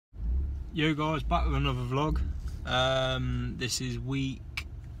Yo guys, back with another vlog. This is week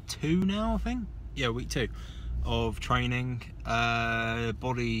 2 now, I think. Yeah, week 2 of training.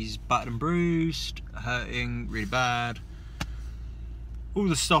 Body's battered and bruised, hurting really bad. All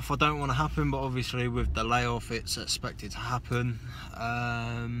the stuff I don't want to happen, but obviously with the layoff it's expected to happen.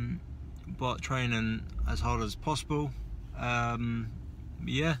 But training as hard as possible.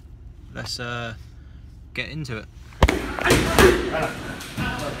 Yeah, let's get into it.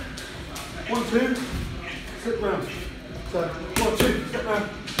 1, 2, sit round. So 1, 2, sit round.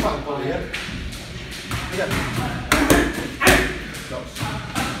 Back body, yeah. Again. Stops.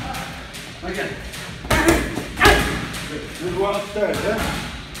 Again. Move right upstairs, yeah.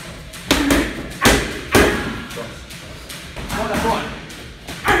 Stops. Right, that's right.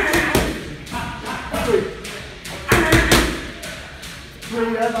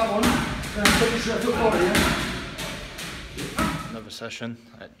 3, yeah, that one. And finish your foot body, yeah. Another session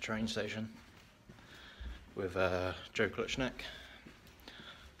at the train station with Joe Clutchneck.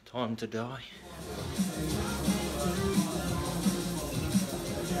 Time to die.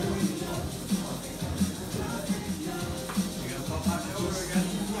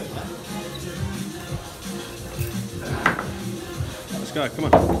 Let's go, come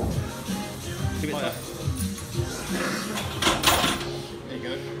on. Give it that. There you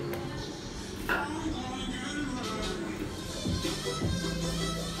go.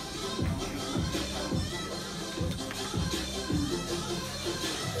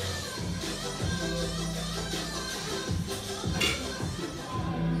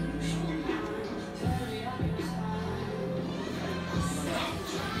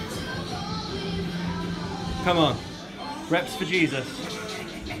 Come on, reps for Jesus.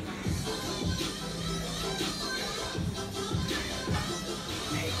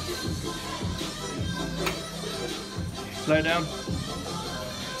 Slow down.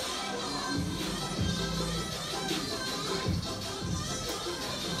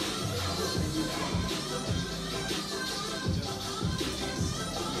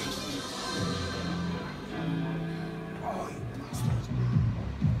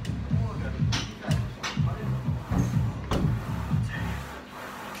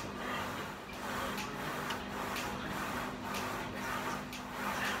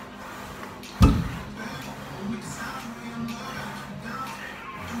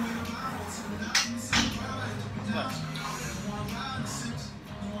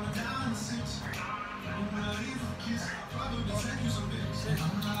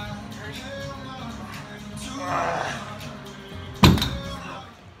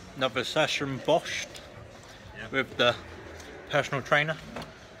 Another session boshed with the personal trainer.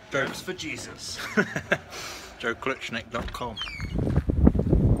 Reps for Jesus. JoeClutchneck.com.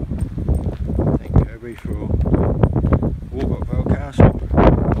 Thank Koby for walk up Vale Castle,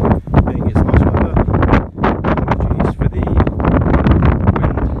 being his nice weather. Apologies for the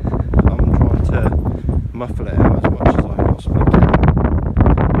wind. I'm trying to muffle it out as much as I possibly can.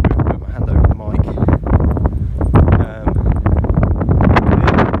 Put my hand over the mic.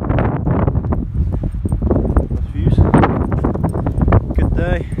 Nice views. Good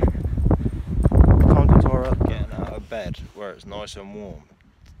day. Time to tire up. Getting out of bed where it's nice and warm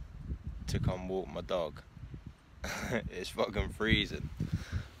to come walk my dog. It's fucking freezing,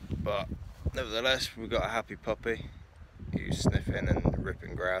 but nevertheless we've got a happy puppy who's sniffing and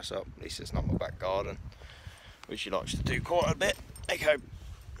ripping grass up. At least it's not my back garden, which he likes to do quite a bit. Hey Koby.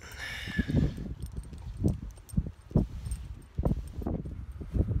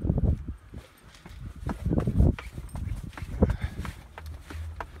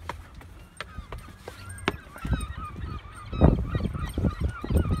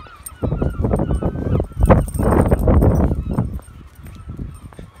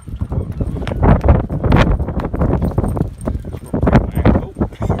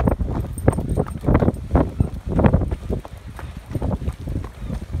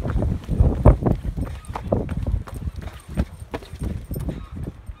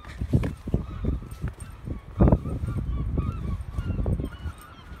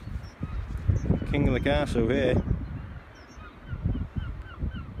 King of the castle here.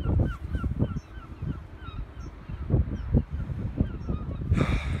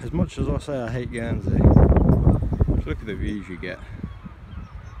 As much as I say I hate Guernsey, just look at the views you get.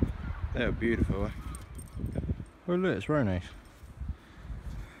 They're beautiful. Oh look, it's very nice.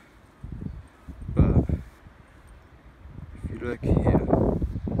 But if you look here,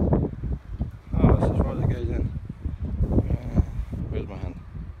 oh, this is right as it goes in. Where's my hand?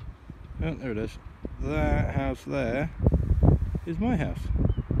 Oh, there it is. That house there is my house.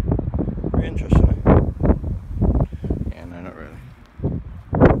 Very interesting, eh? Yeah, no, not really.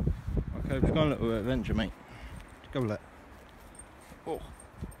 Koby's gone on a little adventure, mate. Let's go with that. Oh.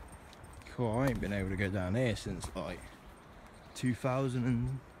 Cool, I ain't been able to go down here since like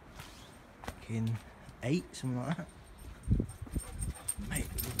 2008, something like that. Mate,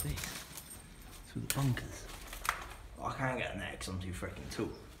 look at this. Through the bunkers. Oh, I can't get in there because I'm too freaking tall.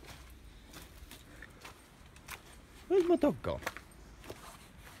 Where's my dog gone?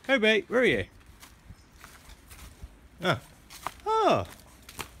 Koby, where are you? Oh. Oh!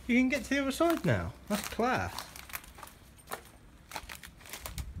 You can get to the other side now. That's class.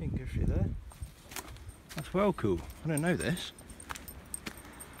 You can go through there. That's well cool. I didn't know this.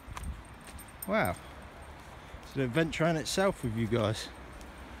 Wow. It's an adventure in itself with you guys.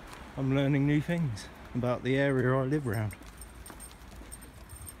 I'm learning new things about the area I live around.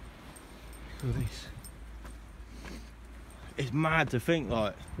 Look at this. It's mad to think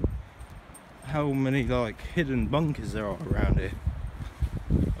like how many like hidden bunkers there are around here.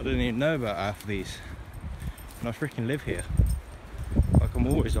 I didn't even know about half of these, and I freaking live here. Like I'm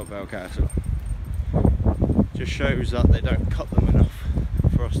always up Castle. Just shows that they don't cut them enough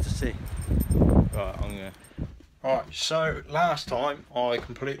for us to see. Right, I'm gonna. Right, so last time I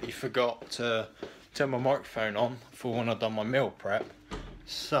completely forgot to turn my microphone on for when I've done my meal prep.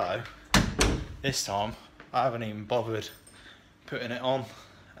 So this time I haven't even bothered putting it on.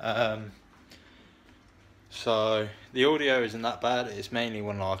 So the audio isn't that bad, it's mainly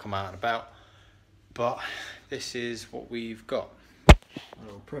when like I'm out and about, but this is what we've got. A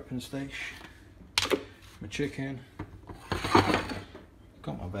little prepping station, my chicken,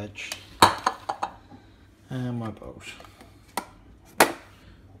 got my veg, and my bowls,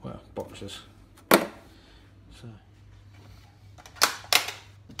 well, boxes. So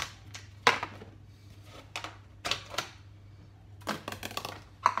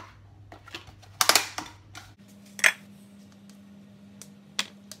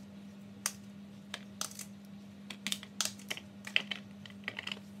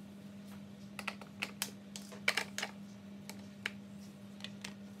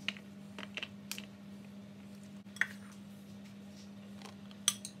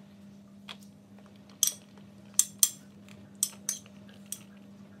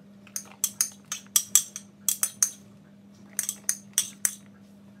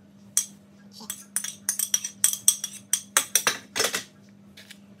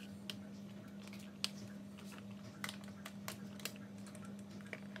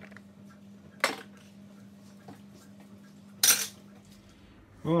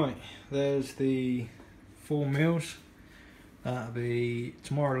right, there's the 4 meals. That'll be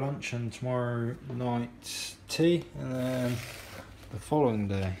tomorrow lunch and tomorrow night's tea, and then the following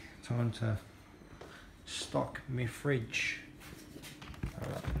day, time to stock my fridge.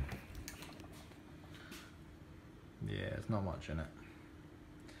 Alright. Yeah, there's not much in it.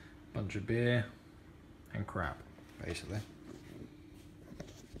 Bunch of beer and crap, basically.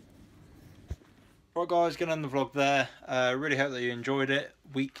 Right guys, gonna end the vlog there. Really hope that you enjoyed it.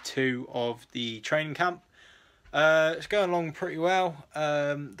 Week 2 of the training camp. It's going along pretty well.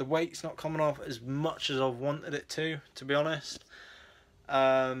 The weight's not coming off as much as I've wanted it to be honest.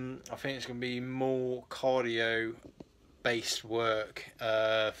 I think it's going to be more cardio based work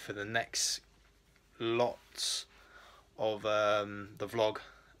for the next lots of the vlog,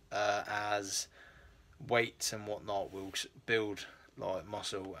 as weights and whatnot will build like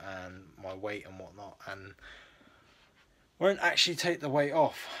muscle and my weight and whatnot, and won't actually take the weight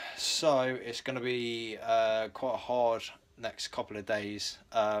off, so it's going to be quite hard next couple of days.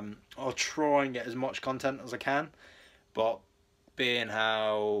 I'll try and get as much content as I can, but being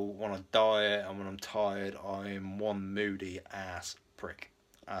how when I diet and when I'm tired, I'm one moody ass prick.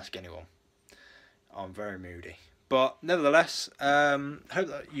 Ask anyone. I'm very moody, but nevertheless, hope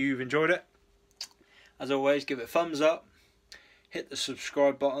that you've enjoyed it. As always, give it a thumbs up, hit the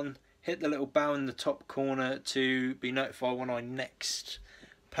subscribe button, hit the little bell in the top corner to be notified when I next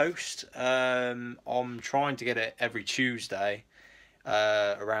post. I'm trying to get it every Tuesday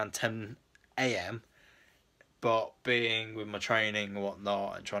around 10 AM, but being with my training and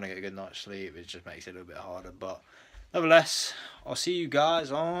whatnot and trying to get a good night's sleep, it just makes it a little bit harder. But nevertheless, I'll see you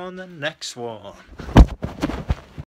guys on the next one.